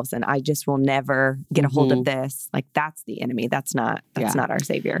ourselves and I just will never get a hold of this, like that's the enemy. That's not our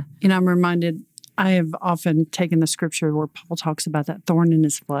Savior. I'm reminded, I have often taken the scripture where Paul talks about that thorn in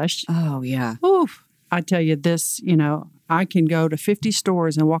his flesh. Oh, yeah. Oof. I tell you this, I can go to 50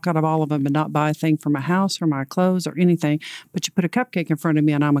 stores and walk out of all of them and not buy a thing for my house or my clothes or anything, but you put a cupcake in front of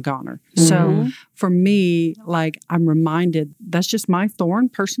me and I'm a goner. So for me, I'm reminded that's just my thorn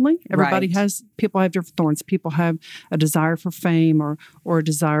personally. Everybody people have different thorns. People have a desire for fame or a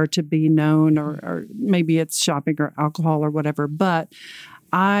desire to be known or maybe it's shopping or alcohol or whatever. But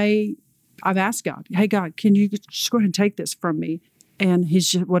I've asked God, hey God, can you just go ahead and take this from me? And he's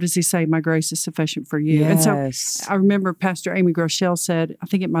just, what does he say? My grace is sufficient for you. Yes. And so I remember Pastor Amy Groeschel said, I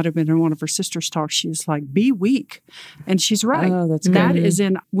think it might have been in one of her sister's talks, she was like, be weak. And she's right. Oh, that's good. That is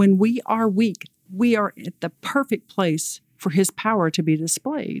when we are weak, we are at the perfect place for his power to be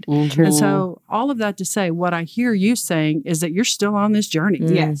displayed. And so all of that to say, what I hear you saying is that you're still on this journey.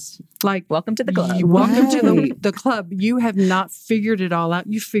 Yes. Like, welcome to the club. Welcome to the club. You have not figured it all out.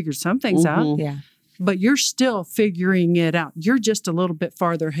 You figured some things out. Yeah. But you're still figuring it out. You're just a little bit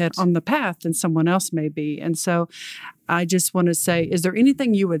farther ahead on the path than someone else may be. And so I just want to say, is there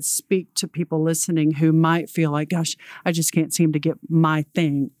anything you would speak to people listening who might feel like, gosh, I just can't seem to get my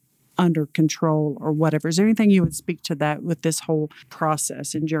thing under control or whatever? Is there anything you would speak to that with this whole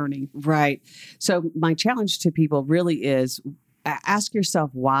process and journey? Right. So my challenge to people really is ask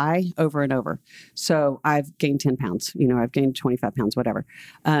yourself why over and over. So I've gained 10 pounds, I've gained 25 pounds, whatever.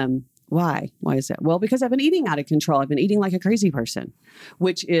 Why? Why is that? Well, because I've been eating out of control. I've been eating like a crazy person,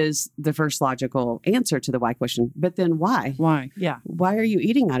 which is the first logical answer to the why question. But then why? Why? Yeah. Why are you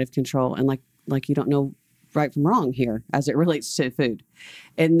eating out of control? And like you don't know right from wrong here as it relates to food.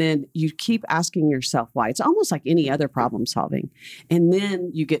 And then you keep asking yourself why. It's almost like any other problem solving. And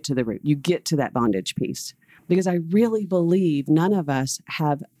then you get to the root. You get to that bondage piece. Because I really believe none of us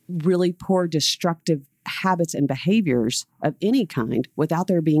have really poor, destructive habits and behaviors of any kind without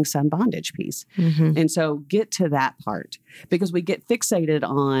there being some bondage piece. And so get to that part, because we get fixated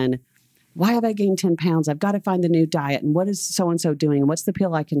on, why have I gained 10 pounds? I've got to find the new diet. And what is so-and-so doing? And what's the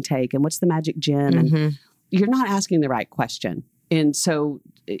pill I can take? And what's the magic gin? And you're not asking the right question. And so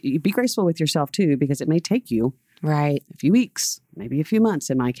be graceful with yourself too, because it may take you a few weeks, maybe a few months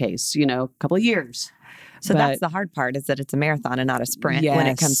in my case, a couple of years. So that's the hard part, is that it's a marathon and not a sprint when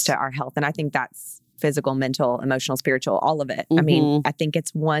it comes to our health. And I think that's physical, mental, emotional, spiritual, all of it. I mean, I think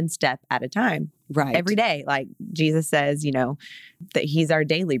it's one step at a time. Right. Every day. Like Jesus says, that he's our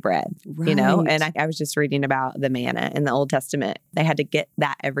daily bread, and I was just reading about the manna in the Old Testament. They had to get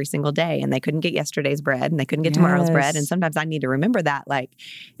that every single day, and they couldn't get yesterday's bread, and they couldn't get tomorrow's bread. And sometimes I need to remember that, like,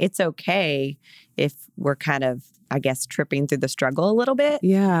 it's okay if we're kind of, I guess, tripping through the struggle a little bit.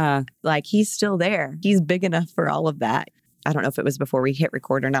 Yeah. Like, he's still there. He's big enough for all of that. I don't know if it was before we hit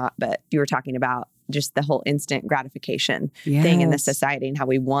record or not, but you were talking about just the whole instant gratification thing in this society and how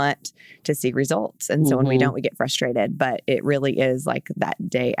we want to see results. And so when we don't, we get frustrated. But it really is like that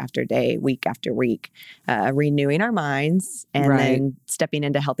day after day, week after week, renewing our minds and then stepping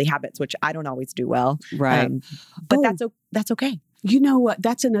into healthy habits, which I don't always do well. Right. But that's okay. You know what?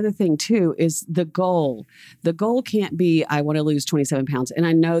 That's another thing too, is the goal. The goal can't be, I want to lose 27 pounds. And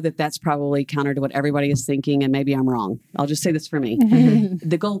I know that that's probably counter to what everybody is thinking, and maybe I'm wrong. I'll just say this for me.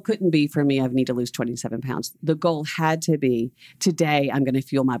 The goal couldn't be for me, I need to lose 27 pounds. The goal had to be, today I'm going to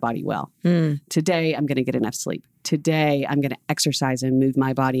fuel my body well. Today I'm going to get enough sleep. Today I'm going to exercise and move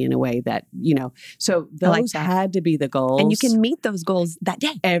my body in a way that, so those had to be the goals. And you can meet those goals that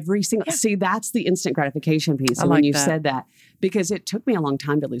day. Every single, see, that's the instant gratification piece. And when you said that, because it took me a long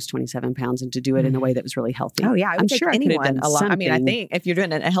time to lose 27 pounds and to do it in a way that was really healthy. Oh yeah. I'm sure anyone a lot. I mean, I think if you're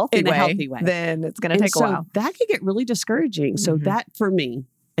doing it in a healthy way, then it's going to take a while. That could get really discouraging. So that for me,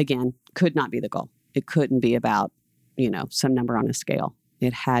 again, could not be the goal. It couldn't be about, some number on a scale.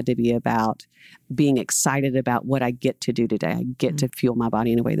 It had to be about being excited about what I get to do today. I get to fuel my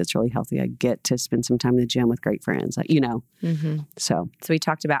body in a way that's really healthy. I get to spend some time in the gym with great friends, So we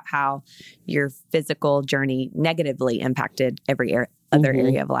talked about how your physical journey negatively impacted every other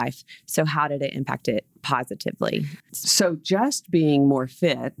area of life. So how did it impact it positively? So just being more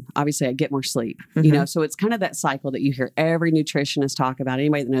fit, obviously I get more sleep, so it's kind of that cycle that you hear every nutritionist talk about.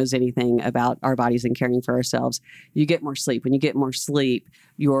 Anybody that knows anything about our bodies and caring for ourselves, you get more sleep. When you get more sleep,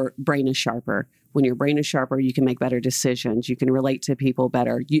 your brain is sharper. When your brain is sharper, you can make better decisions. You can relate to people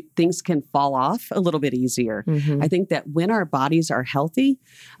better. Things can fall off a little bit easier. I think that when our bodies are healthy,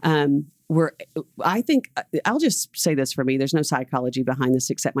 I'll just say this for me, there's no psychology behind this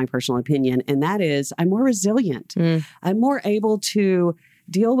except my personal opinion. And that is, I'm more resilient. I'm more able to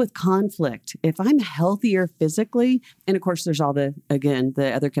deal with conflict. If I'm healthier physically, and of course there's all the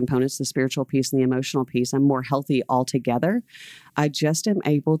other components, the spiritual piece and the emotional piece, I'm more healthy altogether. I just am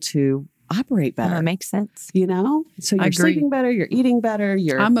able to operate better. That makes sense. So you're sleeping better, you're eating better.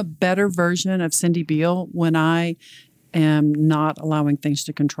 I'm a better version of Cindy Beale when I am not allowing things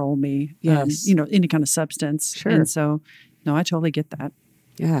to control me. Yes. Any kind of substance. Sure. And so, no, I totally get that.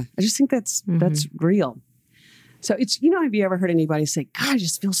 Yeah. I just think that's real. So it's, have you ever heard anybody say, God, I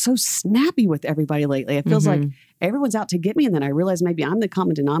just feel so snappy with everybody lately. It feels like everyone's out to get me. And then I realize maybe I'm the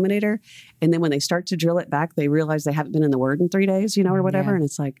common denominator. And then when they start to drill it back, they realize they haven't been in the Word in 3 days, or whatever. Yeah. And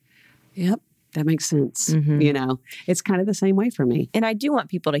it's like, yep. That makes sense. It's kind of the same way for me. And I do want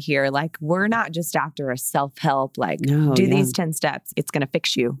people to hear, like, we're not just after a self-help, do these 10 steps, it's going to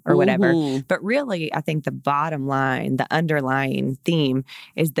fix you or whatever. But really, I think the bottom line, the underlying theme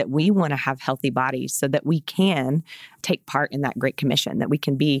is that we want to have healthy bodies so that we can take part in that Great Commission, that we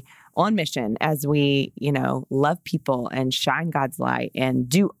can be on mission as we, love people and shine God's light and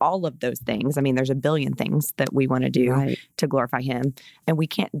do all of those things. I mean, there's a billion things that we want to do to glorify Him. And we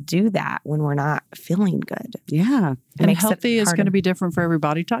can't do that when we're not feeling good. Yeah. And healthy is going to be different for every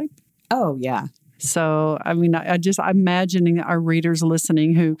body type. Oh, yeah. So, I mean, I'm imagining our readers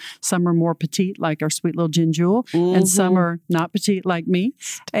listening who some are more petite, like our sweet little Jen Jewel, and some are not petite like me,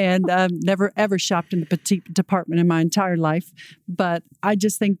 and never ever shopped in the petite department in my entire life. But I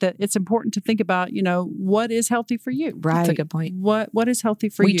just think that it's important to think about, what is healthy for you. Right. That's a good point. What is healthy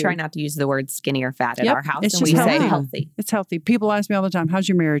for you? We try not to use the word skinny or fat at our house, it's and we say healthy. It's healthy. People ask me all the time, how's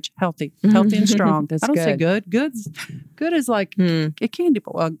your marriage? Healthy. Healthy and strong. That's I don't say good. Good is like a candy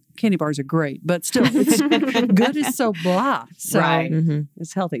bar. Well, candy bars are great, but still, good is so blah. So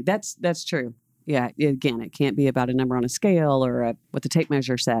it's healthy. That's true. Yeah. Again, it can't be about a number on a scale or what the tape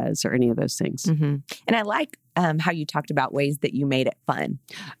measure says or any of those things. And I like how you talked about ways that you made it fun.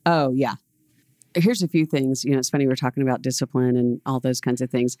 Oh, yeah. here's a few things. It's funny, we're talking about discipline and all those kinds of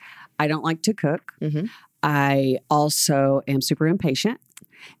things. I don't like to cook. Mm-hmm. I also am super impatient.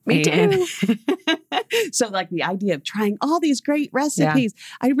 Me too. So like the idea of trying all these great recipes,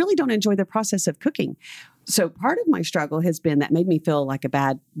 I really don't enjoy the process of cooking. So part of my struggle has been that made me feel like a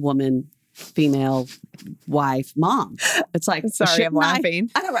bad woman, female, wife, mom. It's like, sorry, I'm laughing.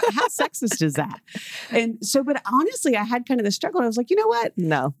 I don't know. How sexist is that? And so, but honestly, I had kind of the struggle. I was like, you know what?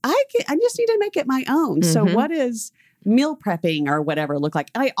 No. I just need to make it my own. So what is meal prepping or whatever look like?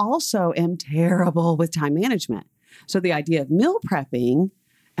 I also am terrible with time management. So the idea of meal prepping,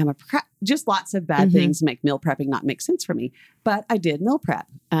 just lots of bad things make meal prepping not make sense for me. But I did meal prep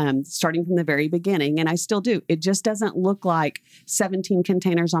starting from the very beginning, and I still do. It just doesn't look like 17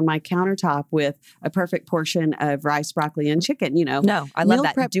 containers on my countertop with a perfect portion of rice, broccoli, and chicken. No, I love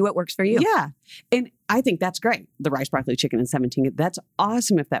that. Do what works for you. Yeah. And I think that's great. The rice, broccoli, chicken, and 17. That's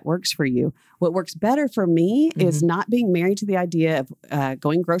awesome if that works for you. What works better for me is not being married to the idea of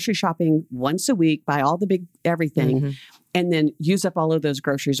going grocery shopping once a week, buy all the big everything, and then use up all of those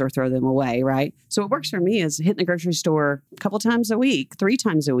groceries or throw them away, right? So what works for me is hitting the grocery store a couple times a week, 3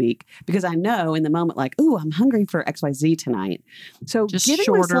 times a week, because I know in the moment, like, ooh, I'm hungry for XYZ tonight. So just giving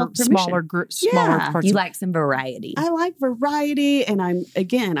shorter, smaller Yeah. parts. You like some variety. I like variety. And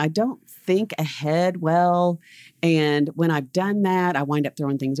I don't think ahead well. And when I've done that, I wind up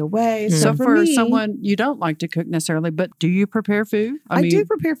throwing things away. So for me, someone, you don't like to cook necessarily, but do you prepare food? I do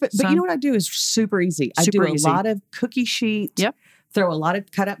prepare food. But you know what I do is super easy. I do a lot of cookie sheet. Yep. Throw a lot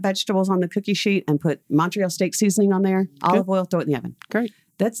of cut up vegetables on the cookie sheet and put Montreal steak seasoning on there, olive oil, throw it in the oven. Great.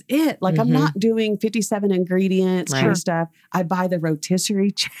 That's it. Like I'm not doing 57 ingredients kind of stuff. I buy the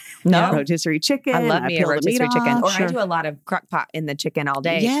rotisserie chicken. I love me a rotisserie chicken. Or Sure. I do a lot of crock pot in the chicken all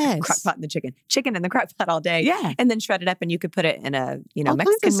day. Yes. Crock pot in the chicken. Chicken in the crock pot all day. Yeah. And then shred it up and you could put it in a, All Mexican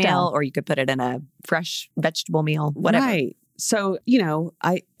kinds of meal stuff. or you could put it in a fresh vegetable meal, whatever. Right. So,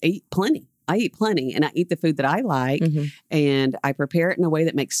 I eat plenty. And I eat the food that I like and I prepare it in a way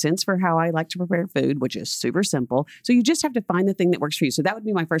that makes sense for how I like to prepare food, which is super simple. So you just have to find the thing that works for you. So that would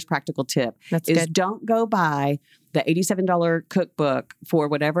be my first practical tip. That's is good. Don't go buy the $87 cookbook for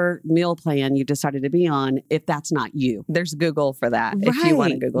whatever meal plan you decided to be on if that's not you. There's Google for that if you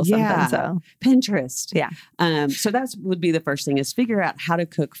want to Google something. So Pinterest. Yeah. So that would be the first thing is figure out how to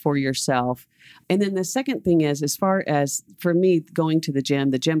cook for yourself. And then the second thing is, as far as for me going to the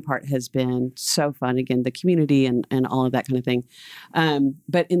gym part has been so fun. Again, the community and all of that kind of thing.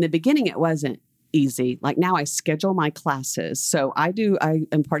 But in the beginning, it wasn't easy. Like now I schedule my classes. So I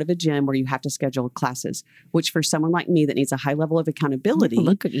am part of a gym where you have to schedule classes, which for someone like me that needs a high level of accountability.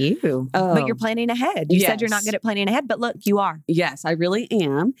 Look at you. But you're planning ahead. You said you're not good at planning ahead, but look, you are. Yes, I really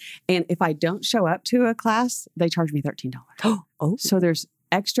am. And if I don't show up to a class, they charge me $13. Oh. So there's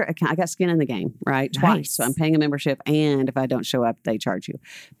extra account. I got skin in the game, right? Nice. Twice. So I'm paying a membership. And if I don't show up, they charge you.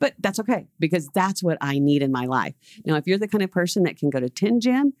 But that's okay because that's what I need in my life. Now, if you're the kind of person that can go to 10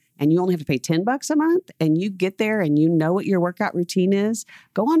 gym and you only have to pay $10 a month and you get there and you know what your workout routine is,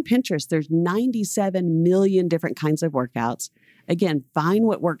 go on Pinterest. There's 97 million different kinds of workouts. Again, find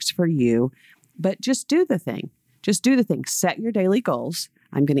what works for you, but just do the thing. Just do the thing. Set your daily goals.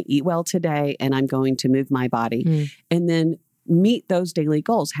 I'm going to eat well today and I'm going to move my body. And then meet those daily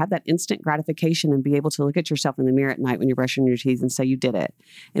goals. Have that instant gratification and be able to look at yourself in the mirror at night when you're brushing your teeth and say you did it.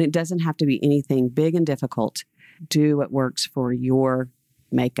 And it doesn't have to be anything big and difficult. Do what works for your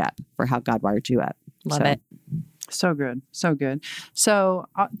makeup, for how God wired you up. Love it. So good. So good. So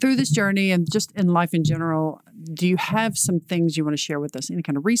through this journey and just in life in general, do you have some things you want to share with us? Any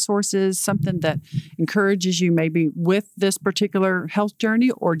kind of resources, something that encourages you maybe with this particular health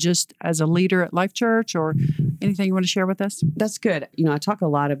journey or just as a leader at Life Church or anything you want to share with us? That's good. I talk a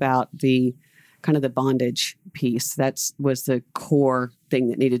lot about the kind of the bondage piece. Was the core thing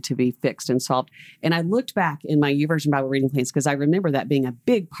that needed to be fixed and solved. And I looked back in my YouVersion Bible reading plans because I remember that being a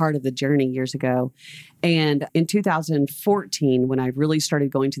big part of the journey years ago. And in 2014, when I really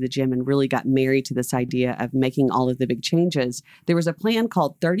started going to the gym and really got married to this idea of making all of the big changes, there was a plan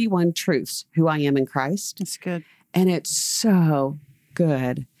called 31 Truths, Who I Am in Christ. That's good. And it's so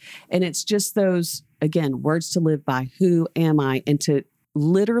good. And it's just those, again, words to live by. Who am I? And to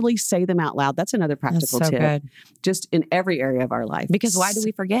literally say them out loud. That's another practical That's so tip. good. Just in every area of our life. Because why do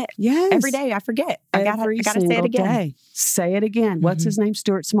we forget? Yes. Every day I forget. I gotta say it again. Day. Say it again. What's his name?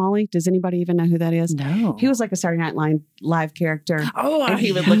 Stuart Smalley. Does anybody even know who that is? No. He was like a Saturday Night Live character. Oh, and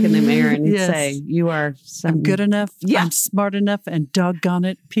he would look in the mirror and he'd say, "You are something. I'm good enough. Yeah. I'm smart enough, and doggone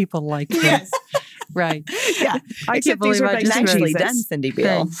it, people like me." Yes. Right. Yeah. I can't Except these believe are I based just on Nicely Jesus. done, Cindy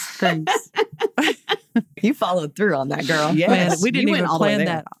Beale. Thanks. You followed through on that, girl. Yes. Man, we didn't You went even all the way plan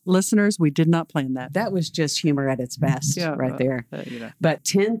there. that. Listeners, we did not plan that. That was just humor at its best right there. You know. But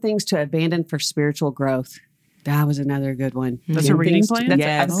 10 things to abandon for spiritual growth. That was another good one. That's 10 a reading things to- plan? That's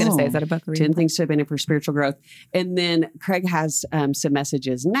yes. I was going to say, is that a book? 10 things to abandon for spiritual growth. And then Craig has some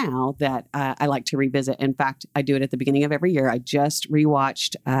messages now that I like to revisit. In fact, I do it at the beginning of every year. I just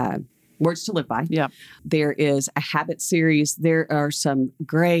rewatched Words to Live By. Yeah. There is a habit series. There are some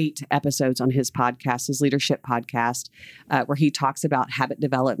great episodes on his podcast, his leadership podcast, where he talks about habit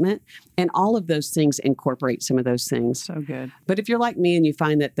development. And all of those things incorporate some of those things. So good. But if you're like me and you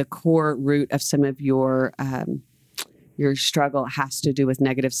find that the core root of some of your struggle has to do with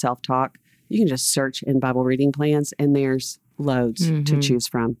negative self-talk, you can just search in Bible reading plans, and there's loads to choose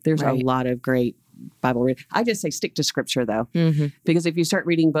from. There's a lot of great Bible reading. I just say stick to scripture, though, because if you start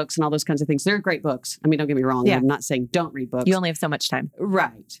reading books and all those kinds of things, they're great books. I mean, don't get me wrong. Yeah. I'm not saying don't read books. You only have so much time.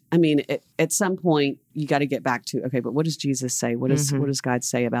 Right. I mean, at some point, you got to get back to, okay, but what does Jesus say? What does God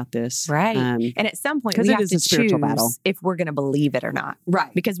say about this? Right. And at some point, 'cause we it have is to a spiritual choose battle. if we're going to believe it or not.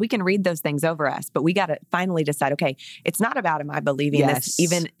 Right. Because we can read those things over us, but we got to finally decide, okay, it's not about, am I believing this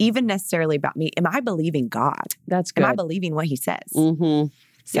even necessarily about me? Am I believing God? That's good. Am I believing what he says? Mm-hmm.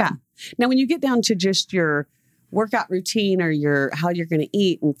 So, Yeah. Now, when you get down to just your workout routine or how you're going to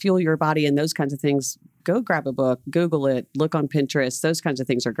eat and fuel your body and those kinds of things, go grab a book, Google it, look on Pinterest. Those kinds of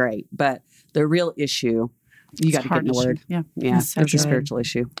things are great. But the real issue, you got to get in the Word. Yeah. Yeah, That's so it's a good. spiritual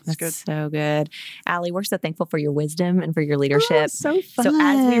issue. That's good. so good. Allie, we're so thankful for your wisdom and for your leadership. So fun. So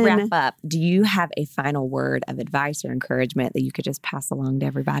as we wrap up, do you have a final word of advice or encouragement that you could just pass along to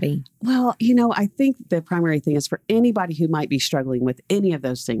everybody? Well, I think the primary thing is for anybody who might be struggling with any of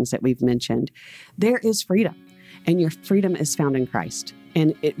those things that we've mentioned, there is freedom. And your freedom is found in Christ.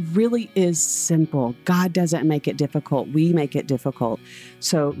 And it really is simple. God doesn't make it difficult. We make it difficult.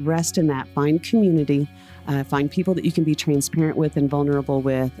 So rest in that. Find community. Find people that you can be transparent with and vulnerable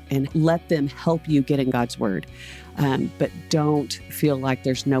with, and let them help you get in God's Word. But don't feel like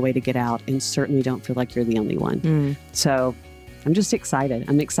there's no way to get out, and certainly don't feel like you're the only one. So I'm just excited.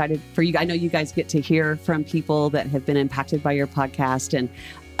 I'm excited for you. I know you guys get to hear from people that have been impacted by your podcast, and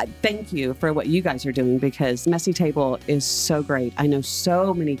thank you for what you guys are doing, because Messy Table is so great. I know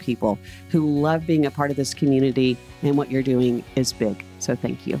so many people who love being a part of this community, and what you're doing is big. So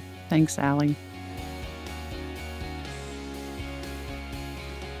thank you. Thanks, Allie.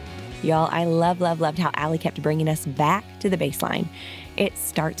 Y'all, I loved how Allie kept bringing us back to the baseline. It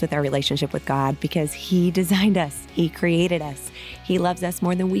starts with our relationship with God, because he designed us. He created us. He loves us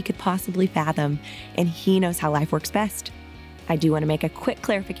more than we could possibly fathom, and he knows how life works best. I do want to make a quick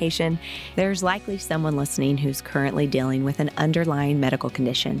clarification. There's likely someone listening who's currently dealing with an underlying medical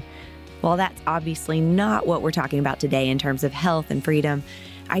condition. While that's obviously not what we're talking about today in terms of health and freedom,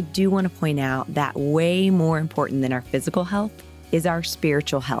 I do want to point out that way more important than our physical health is our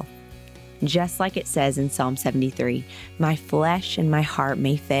spiritual health. Just like it says in Psalm 73, my flesh and my heart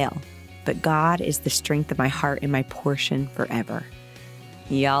may fail, but God is the strength of my heart and my portion forever.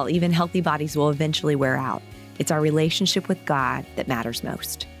 Y'all, even healthy bodies will eventually wear out. It's our relationship with God that matters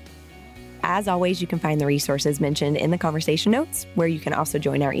most. As always, you can find the resources mentioned in the conversation notes, where you can also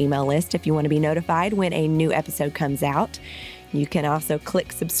join our email list if you want to be notified when a new episode comes out. You can also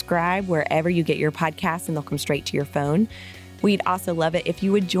click subscribe wherever you get your podcasts, and they'll come straight to your phone. We'd also love it if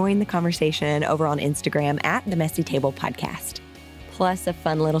you would join the conversation over on Instagram at the Messy Table Podcast. Plus, a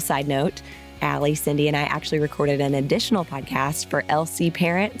fun little side note, Allie, Cindy, and I actually recorded an additional podcast for LC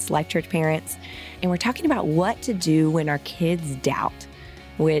parents, Life Church parents, and we're talking about what to do when our kids doubt,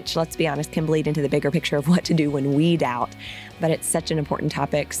 which, let's be honest, can bleed into the bigger picture of what to do when we doubt. But it's such an important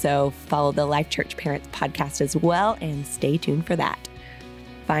topic, so follow the Life Church Parents podcast as well, and stay tuned for that.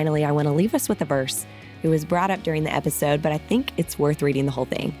 Finally, I want to leave us with a verse. It was brought up during the episode, but I think it's worth reading the whole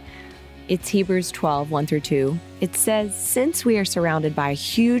thing. It's Hebrews 12, 1-2. It says, since we are surrounded by a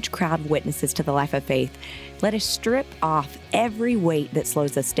huge crowd of witnesses to the life of faith, let us strip off every weight that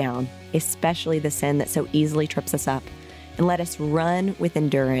slows us down, especially the sin that so easily trips us up, and let us run with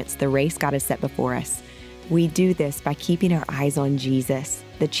endurance the race God has set before us. We do this by keeping our eyes on Jesus,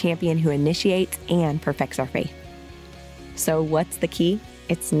 the champion who initiates and perfects our faith. So what's the key?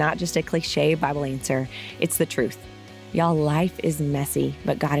 It's not just a cliche Bible answer. It's the truth. Y'all, life is messy,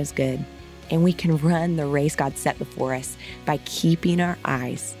 but God is good. And we can run the race God set before us by keeping our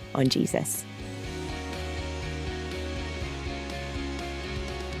eyes on Jesus.